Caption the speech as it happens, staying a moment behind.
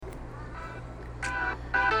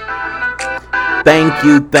Thank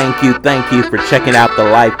you for checking out the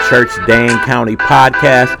Life Church Dane County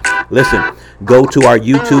podcast. Listen, go to our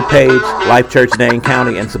YouTube page, Life Church Dane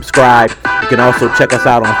County, and subscribe. You can also check us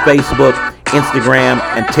out on Facebook, Instagram,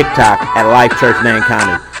 and TikTok at Life Church Dane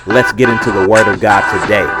County. Let's get into the Word of God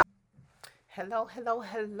today.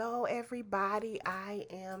 Hello, everybody. I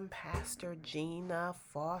am Pastor Gina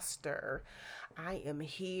Foster. I am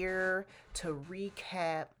here to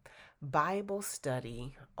recap Bible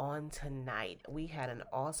study on tonight. We had an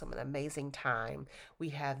awesome and amazing time. We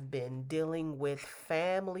have been dealing with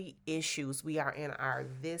family issues. We are in our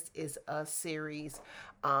This Is Us series,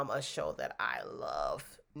 a show that I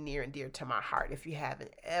love, near and dear to my heart. If you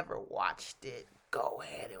haven't ever watched it, go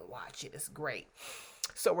ahead and watch it. It's great.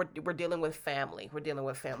 So we're dealing with family. We're dealing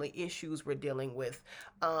with family issues. We're dealing with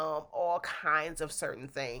all kinds of certain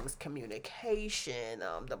things, communication,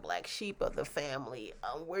 the black sheep of the family,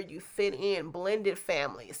 where you fit in, blended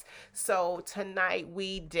families. So tonight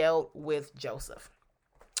we dealt with Joseph.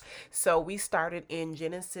 So we started in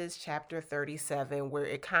Genesis chapter 37, where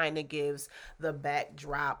it kind of gives the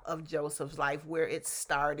backdrop of Joseph's life, where it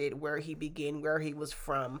started, where he began, where he was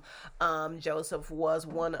from. Joseph was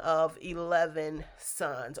one of 11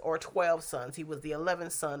 sons or 12 sons. He was the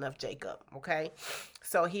 11th son of Jacob. Okay.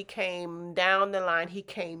 So he came down the line. He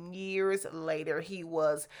came years later. He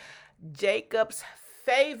was Jacob's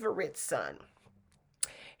favorite son.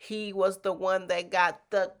 He was the one that got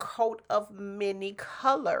the coat of many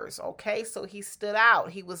colors, okay? So he stood out.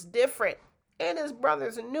 He was different, and his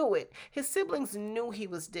brothers knew it. His siblings knew he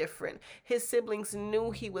was different. His siblings knew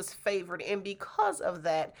he was favored, and because of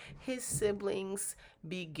that, his siblings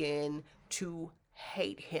began to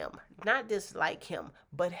hate him. Not dislike him,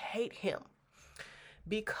 but hate him.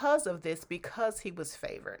 Because of this, because he was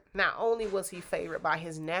favored. Not only was he favored by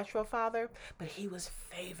his natural father, but he was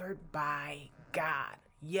favored by God.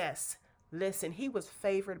 Yes, listen, he was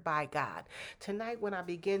favored by God. Tonight, when I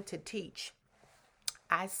begin to teach,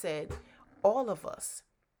 I said all of us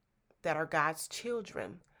that are God's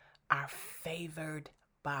children are favored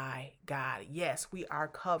by God. Yes, we are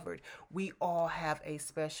covered. We all have a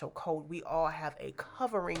special code. We all have a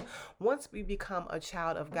covering once we become a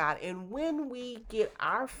child of God. And when we get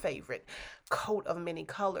our favorite coat of many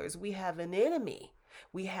colors, we have an enemy.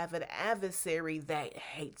 We have an adversary that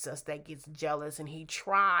hates us, that gets jealous, and he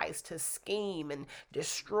tries to scheme and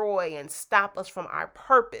destroy and stop us from our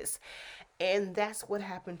purpose. And that's what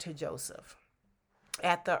happened to Joseph.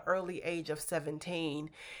 At the early age of 17,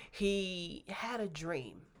 he had a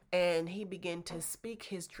dream, and he began to speak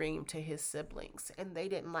his dream to his siblings, and they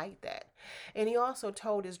didn't like that. And he also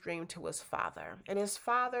told his dream to his father, and his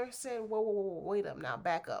father said, whoa, wait up now,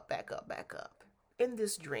 back up. In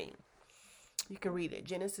this dream, you can read it,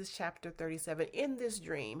 Genesis chapter 37. In this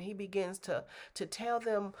dream, he begins to tell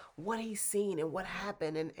them what he's seen and what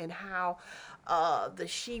happened, and how the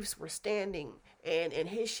chiefs were standing, and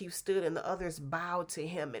his sheep stood and the others bowed to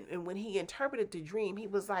him. And when he interpreted the dream, he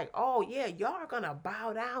was like, oh yeah, y'all are going to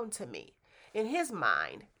bow down to me. In his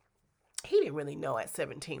mind, he didn't really know at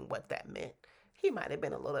 17 what that meant. He might have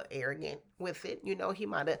been a little arrogant with it. You know, he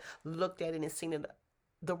might have looked at it and seen it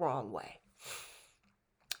the wrong way.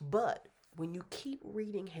 But when you keep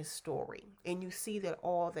reading his story and you see that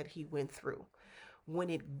all that he went through,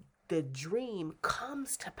 when the dream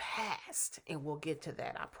comes to pass, and we'll get to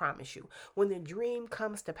that, I promise you. When the dream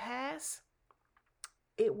comes to pass,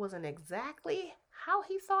 it wasn't exactly how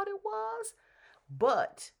he thought it was,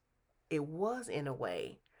 but it was in a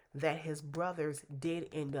way that his brothers did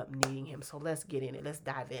end up needing him. So let's get in it. Let's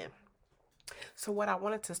dive in. So what I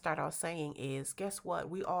wanted to start out saying is, guess what?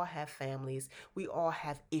 We all have families. We all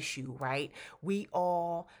have issue, right? We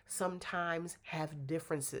all sometimes have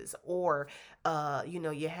differences, or,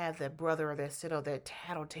 you have that brother or that sister that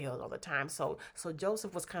tattletales all the time. So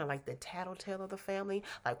Joseph was kind of like the tattletale of the family.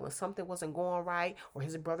 Like when something wasn't going right or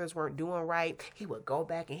his brothers weren't doing right, he would go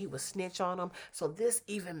back and he would snitch on them. So this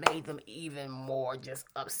even made them even more just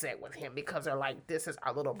upset with him, because they're like, this is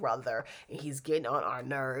our little brother and he's getting on our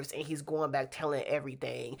nerves and he's going back telling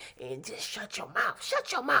everything, and just shut your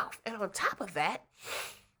mouth. And on top of that,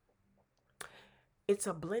 it's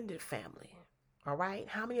a blended family. All right.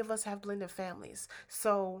 How many of us have blended families?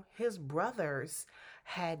 So his brothers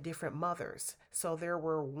had different mothers. So there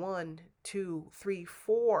were 1, 2, 3,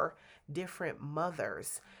 4 different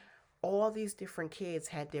mothers. All these different kids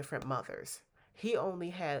had different mothers. He only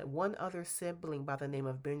had one other sibling by the name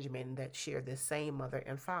of Benjamin that shared the same mother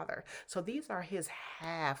and father. So these are his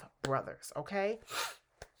half brothers, okay?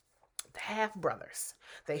 Half brothers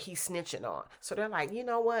that he's snitching on. So they're like, you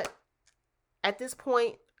know what? At this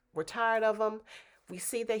point, we're tired of him. We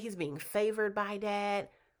see that he's being favored by dad.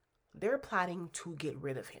 They're plotting to get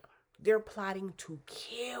rid of him. They're plotting to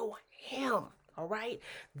kill him. All right.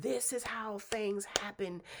 This is how things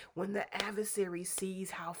happen when the adversary sees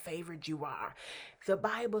how favored you are. The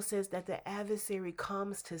Bible says that the adversary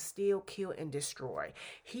comes to steal, kill, and destroy.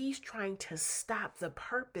 He's trying to stop the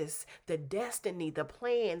purpose, the destiny, the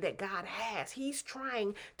plan that God has. He's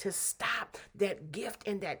trying to stop that gift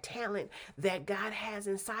and that talent that God has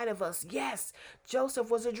inside of us. Yes, Joseph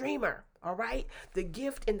was a dreamer. All right. The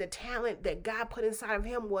gift and the talent that God put inside of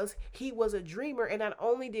him was he was a dreamer. And not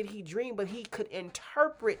only did he dream, but he could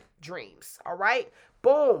interpret dreams. All right.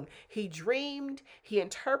 Boom. He dreamed. He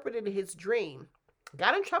interpreted his dream.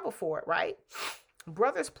 Got in trouble for it. Right.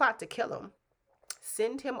 Brothers plot to kill him.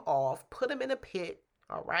 Send him off. Put him in a pit.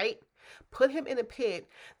 All right. Put him in a pit.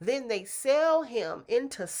 Then they sell him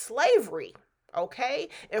into slavery. Okay.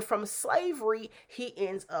 And from slavery, he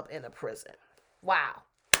ends up in a prison. Wow.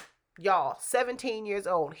 Y'all, 17 years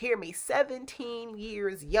old, hear me, 17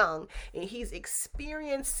 years young, and he's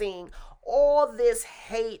experiencing all this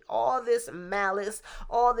hate, all this malice,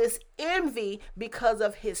 all this envy because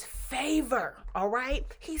of his favor, all right?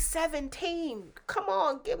 He's 17. Come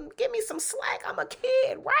on, give me some slack. I'm a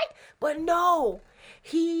kid, right? But no,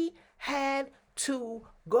 he had to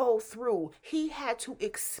go through. He had to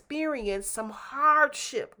experience some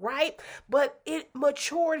hardship, right? But it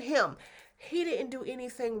matured him. He didn't do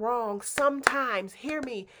anything wrong. Sometimes, hear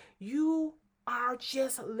me, you are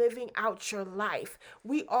just living out your life.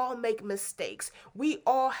 We all make mistakes. We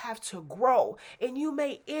all have to grow. And you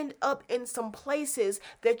may end up in some places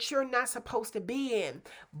that you're not supposed to be in.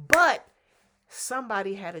 But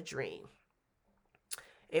somebody had a dream.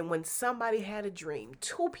 And when somebody had a dream,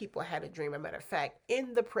 two people had a dream, as a matter of fact,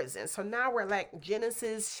 in the prison. So now we're like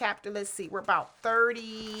Genesis chapter, let's see, we're about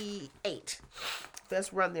 38.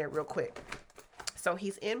 Let's run there real quick. So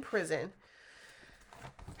he's in prison.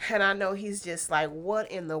 And I know he's just like, what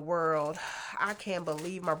in the world? I can't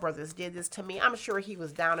believe my brothers did this to me. I'm sure he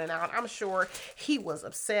was down and out. I'm sure he was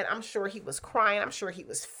upset. I'm sure he was crying. I'm sure he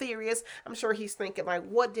was furious. I'm sure he's thinking like,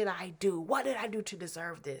 what did I do? What did I do to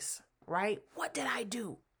deserve this? Right? What did I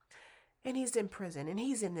do? And he's in prison and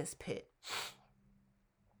he's in this pit.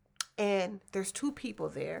 And there's two people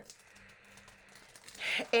there.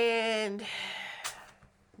 And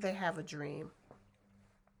they have a dream.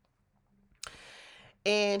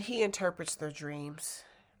 And he interprets their dreams.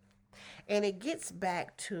 And it gets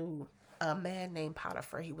back to a man named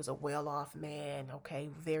Potiphar. He was a well-off man, okay,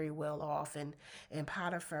 very well off. And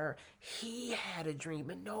Potiphar, he had a dream,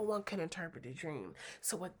 and no one can interpret the dream.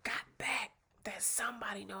 So it got back that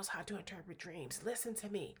somebody knows how to interpret dreams. Listen to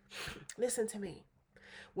me. Listen to me.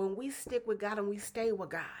 When we stick with God and we stay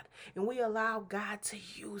with God and we allow God to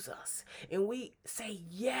use us and we say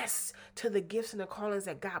yes to the gifts and the callings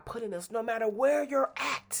that God put in us, no matter where you're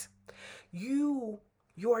at,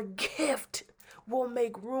 your gift will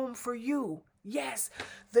make room for you. Yes,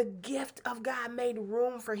 the gift of God made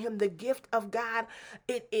room for him. The gift of God,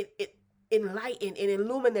 it enlightened and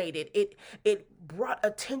illuminated. It brought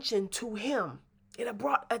attention to him. It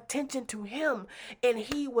brought attention to him, and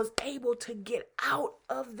he was able to get out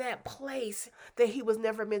of that place that he was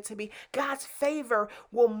never meant to be. God's favor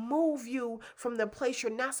will move you from the place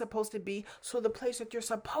you're not supposed to be to the place that you're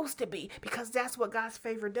supposed to be, because that's what God's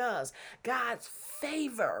favor does. God's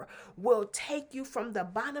favor will take you from the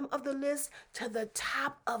bottom of the list to the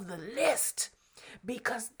top of the list.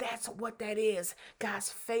 Because that's what that is. God's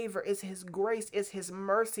favor is his grace, is his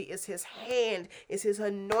mercy, is his hand, is his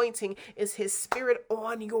anointing, is his spirit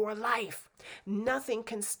on your life. Nothing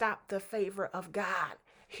can stop the favor of God.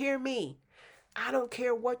 Hear me. I don't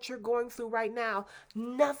care what you're going through right now.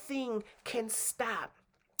 Nothing can stop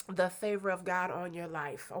the favor of God on your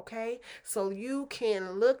life, okay? So you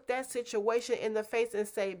can look that situation in the face and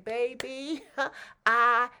say, baby,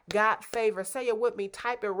 I got favor. Say it with me.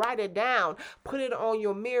 Type it, write it down. Put it on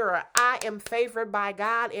your mirror. I am favored by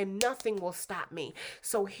God and nothing will stop me.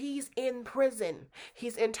 So he's in prison.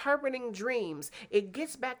 He's interpreting dreams. It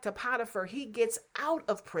gets back to Potiphar. He gets out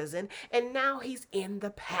of prison and now he's in the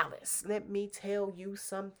palace. Let me tell you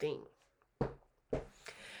something.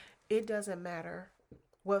 It doesn't matter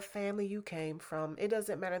what family you came from. It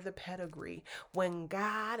doesn't matter the pedigree. When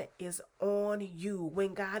God is on you,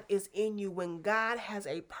 when God is in you, when God has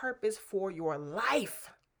a purpose for your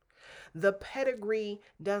life, the pedigree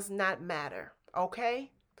does not matter.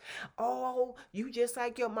 Okay? Oh, you just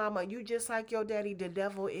like your mama, you just like your daddy. The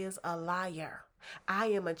devil is a liar. I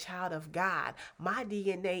am a child of God. My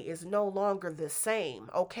DNA is no longer the same,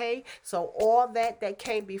 okay? So all that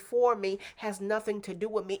came before me has nothing to do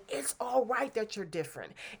with me. It's all right that you're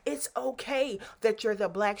different. It's okay that you're the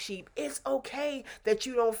black sheep. It's okay that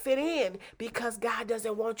you don't fit in, because God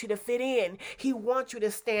doesn't want you to fit in. He wants you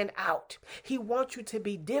to stand out. He wants you to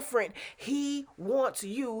be different. He wants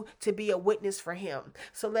you to be a witness for him.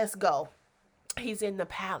 So let's go. He's in the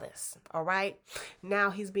palace, all right? Now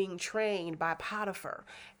he's being trained by Potiphar.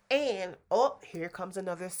 And, oh, here comes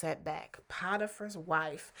another setback. Potiphar's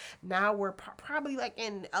wife. Now we're probably like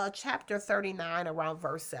in chapter 39, around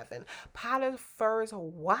verse 7. Potiphar's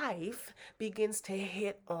wife begins to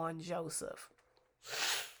hit on Joseph.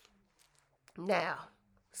 Now,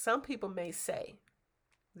 some people may say,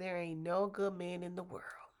 there ain't no good man in the world.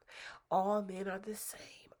 All men are the same.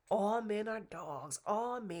 All men are dogs.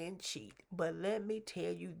 All men cheat. But let me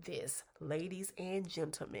tell you this, ladies and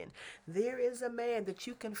gentlemen, there is a man that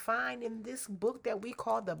you can find in this book that we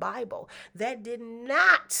call the Bible that did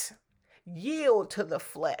not yield to the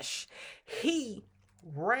flesh. He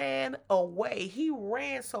ran away. He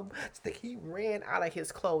ran so much that he ran out of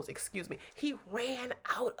his clothes. He ran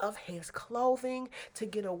out of his clothing to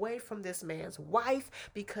get away from this man's wife,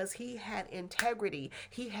 because he had integrity.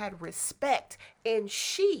 He had respect, and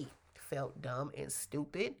she felt dumb and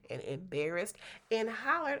stupid and embarrassed and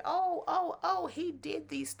hollered, oh, he did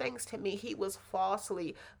these things to me. He was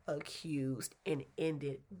falsely accused and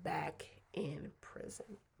ended back in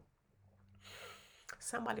prison.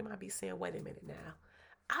 Somebody might be saying, wait a minute now.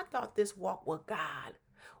 I thought this walk with God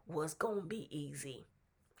was going to be easy.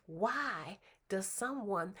 Why does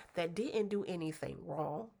someone that didn't do anything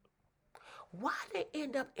wrong, why did they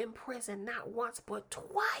end up in prison not once but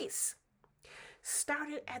twice?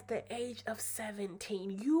 Started at the age of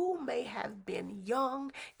 17. You may have been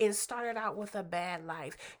young and started out with a bad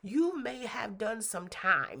life. You may have done some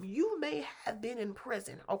time. You may have been in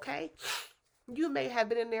prison, okay? You may have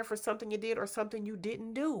been in there for something you did or something you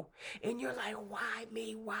didn't do. And you're like, why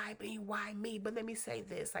me? Why me? Why me? But let me say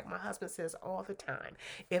this, like my husband says all the time,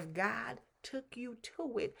 if God took you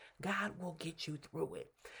to it, God will get you through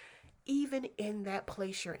it. Even in that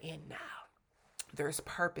place you're in now, there's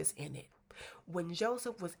purpose in it. When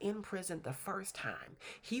Joseph was in prison the first time,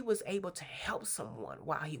 he was able to help someone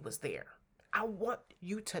while he was there. I want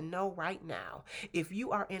you to know right now, if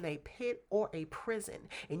you are in a pit or a prison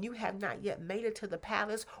and you have not yet made it to the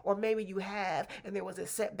palace, or maybe you have and there was a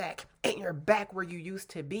setback and you're back where you used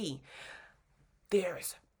to be,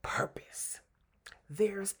 there's purpose.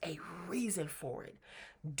 There's a reason for it.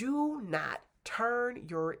 Do not turn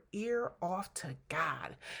your ear off to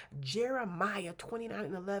God. Jeremiah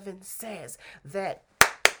 29:11 says that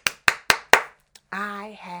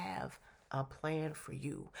I have a plan for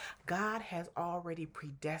you. God has already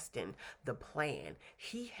predestined the plan.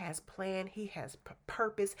 He has planned, he has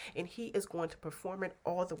purpose, and he is going to perform it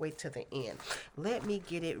all the way to the end. Let me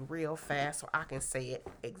get it real fast so I can say it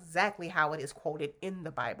exactly how it is quoted in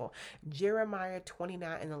the Bible. Jeremiah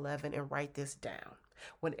 29:11, and write this down.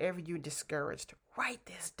 Whenever you're discouraged, write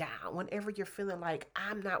this down. Whenever you're feeling like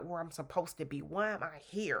I'm not where I'm supposed to be, why am I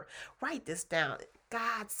here? Write this down.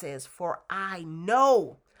 God says, for I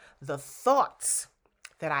know the thoughts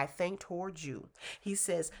that I think towards you. He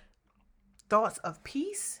says, thoughts of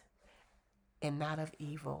peace and not of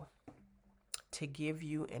evil, to give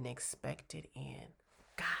you an expected end.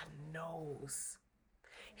 God knows.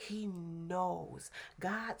 He knows.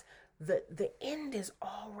 The end is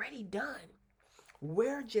already done.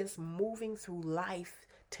 We're just moving through life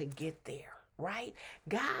to get there, right?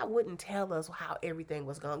 God wouldn't tell us how everything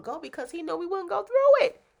was going to go because he knew we wouldn't go through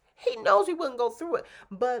it. He knows we wouldn't go through it.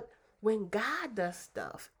 But when God does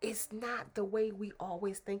stuff, it's not the way we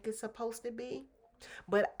always think it's supposed to be.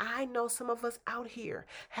 But I know some of us out here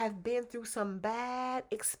have been through some bad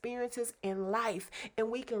experiences in life,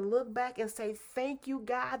 and we can look back and say, thank you,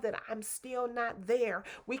 God, that I'm still not there.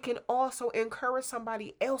 We can also encourage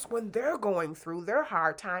somebody else when they're going through their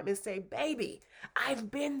hard time and say, baby,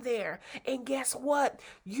 I've been there. And guess what?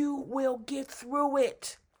 You will get through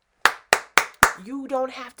it. You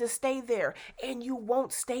don't have to stay there, and you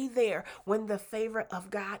won't stay there when the favor of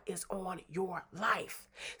God is on your life.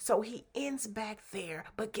 So he ends back there,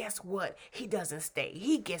 but guess what? He doesn't stay.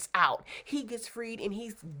 He gets out. He gets freed, and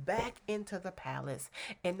he's back into the palace.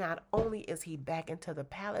 And not only is he back into the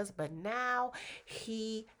palace, but now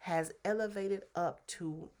he has elevated up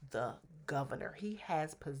to the governor. He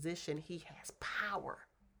has position. He has power.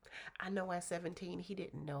 I know at 17, he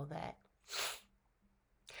didn't know that.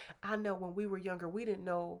 I know when we were younger, we didn't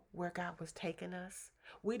know where God was taking us.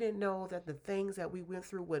 We didn't know that the things that we went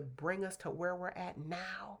through would bring us to where we're at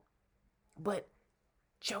now. But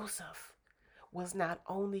Joseph was not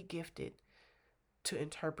only gifted to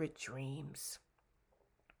interpret dreams,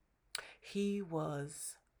 he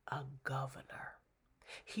was a governor.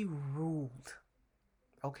 He ruled.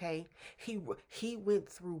 Okay, he went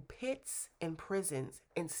through pits and prisons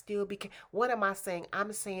and still became. What am I saying?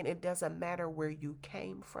 I'm saying it doesn't matter where you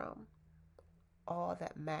came from. All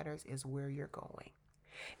that matters is where you're going.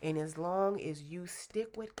 And as long as you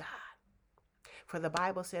stick with God, for the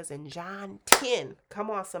Bible says in John 10,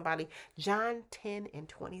 come on somebody, John 10 and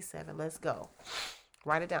 27, let's go.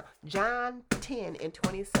 Write it down. John 10 and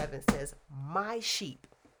 27 says, my sheep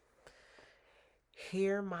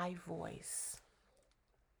hear my voice,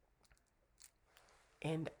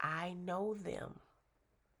 and I know them,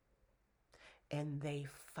 and they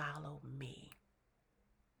follow me.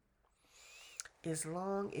 As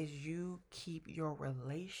long as you keep your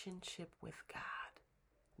relationship with God,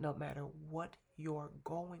 no matter what you're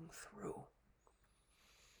going through,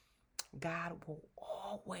 God will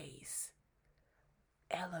always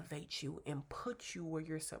elevate you and put you where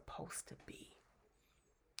you're supposed to be.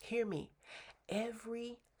 Hear me.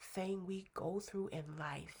 Everything we go through in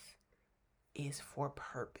life is for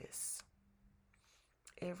purpose.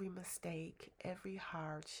 Every mistake, every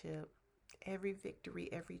hardship, every victory,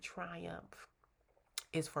 every triumph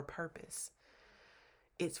is for purpose.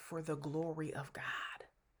 It's for the glory of God.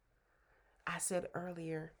 I said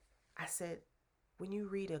earlier, when you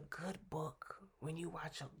read a good book, when you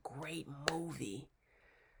watch a great movie,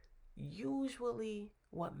 usually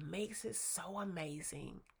what makes it so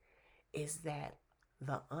amazing is that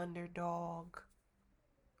the underdog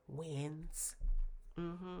wins.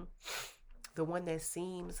 The one that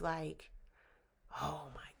seems like, oh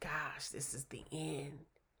my gosh, this is the end,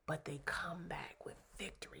 but they come back with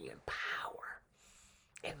victory and power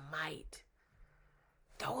and might.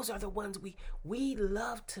 Those are the ones we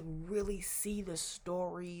love to really see, the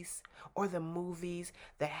stories or the movies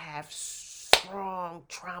that have strong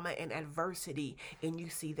trauma and adversity, and you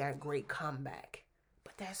see that great comeback.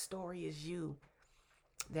 But that story is you.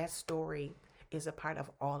 That story is a part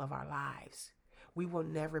of all of our lives. We will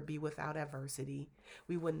never be without adversity.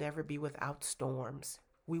 We will never be without storms.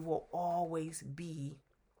 We will always be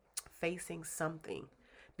facing something,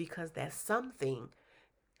 because that something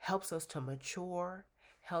helps us to mature,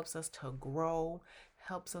 helps us to grow,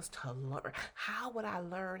 helps us to learn. How would I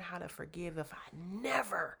learn how to forgive if I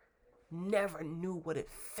never knew what it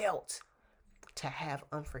felt to have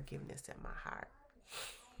unforgiveness in my heart?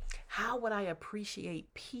 How would I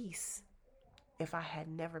appreciate peace if I had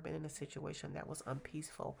never been in a situation that was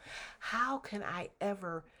unpeaceful? How can I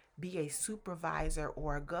ever be a supervisor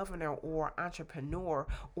or a governor or entrepreneur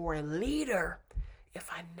or a leader if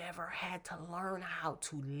I never had to learn how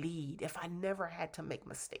to lead, if I never had to make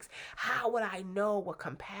mistakes? How would I know what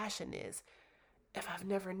compassion is if I've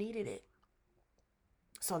never needed it?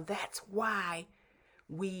 So that's why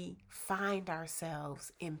we find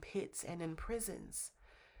ourselves in pits and in prisons.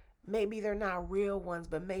 Maybe they're not real ones,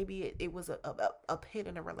 but maybe it was a pit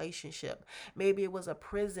in a relationship. Maybe it was a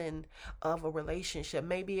prison of a relationship.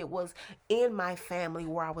 Maybe it was in my family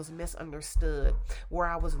where I was misunderstood, where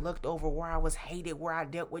I was looked over, where I was hated, where I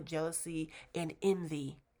dealt with jealousy and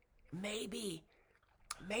envy. Maybe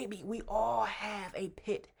we all have a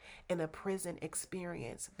pit and a prison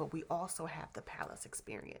experience, but we also have the palace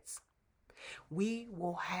experience. We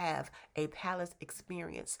will have a palace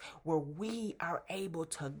experience where we are able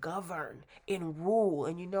to govern and rule.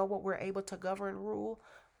 And you know what we're able to govern and rule?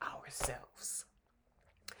 Ourselves.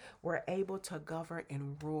 We're able to govern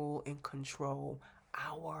and rule and control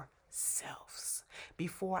ourselves.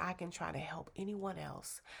 Before I can try to help anyone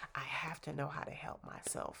else, I have to know how to help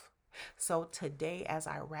myself. So today, as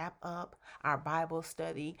I wrap up our Bible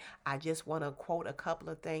study, I just want to quote a couple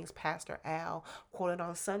of things Pastor Al quoted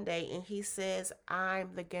on Sunday, and he says,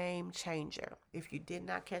 I'm the game changer. If you did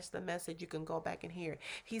not catch the message, you can go back and hear it.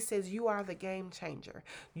 He says, you are the game changer.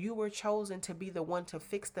 You were chosen to be the one to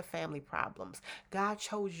fix the family problems. God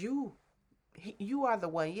chose you. You are the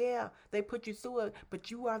one. Yeah, they put you through it, but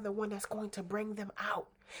you are the one that's going to bring them out.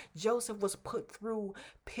 Joseph was put through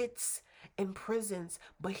pits and prisons,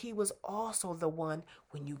 but he was also the one,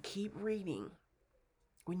 when you keep reading,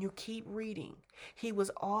 he was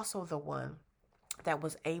also the one that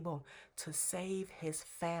was able to save his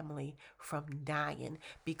family from dying,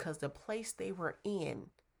 because the place they were in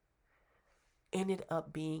ended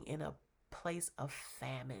up being in a place of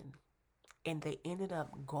famine. And they ended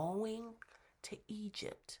up going to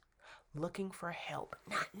Egypt looking for help,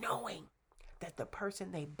 not knowing that the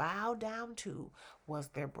person they bowed down to was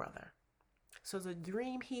their brother. So the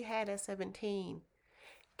dream he had at 17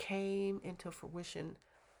 came into fruition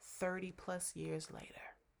 30 plus years later.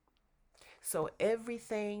 So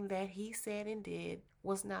everything that he said and did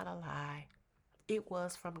was not a lie. It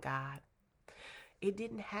was from God. It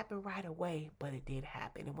didn't happen right away, but it did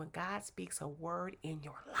happen. And when God speaks a word in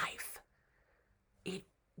your life, it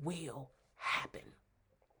will happen.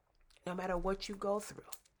 No matter what you go through,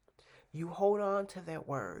 you hold on to that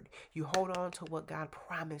word. You hold on to what God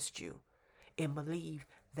promised you and believe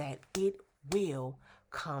that it will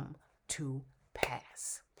come to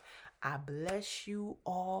pass. I bless you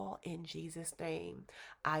all in Jesus' name.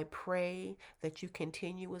 I pray that you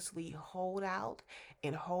continuously hold out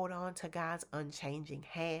and hold on to God's unchanging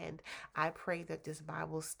hand. I pray that this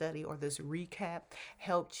Bible study or this recap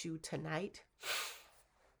helped you tonight.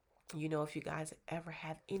 You know, if you guys ever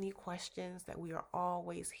have any questions, that we are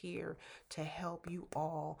always here to help you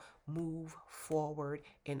all move forward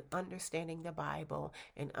in understanding the Bible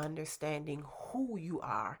and understanding who you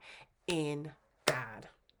are in God.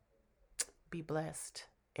 Be blessed.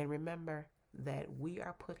 And remember that we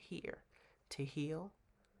are put here to heal,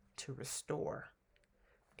 to restore,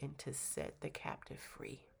 and to set the captive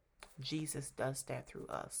free. Jesus does that through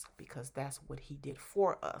us because that's what he did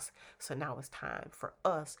for us. So now it's time for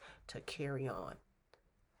us to carry on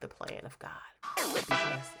the plan of God. Be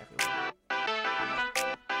blessed, everyone.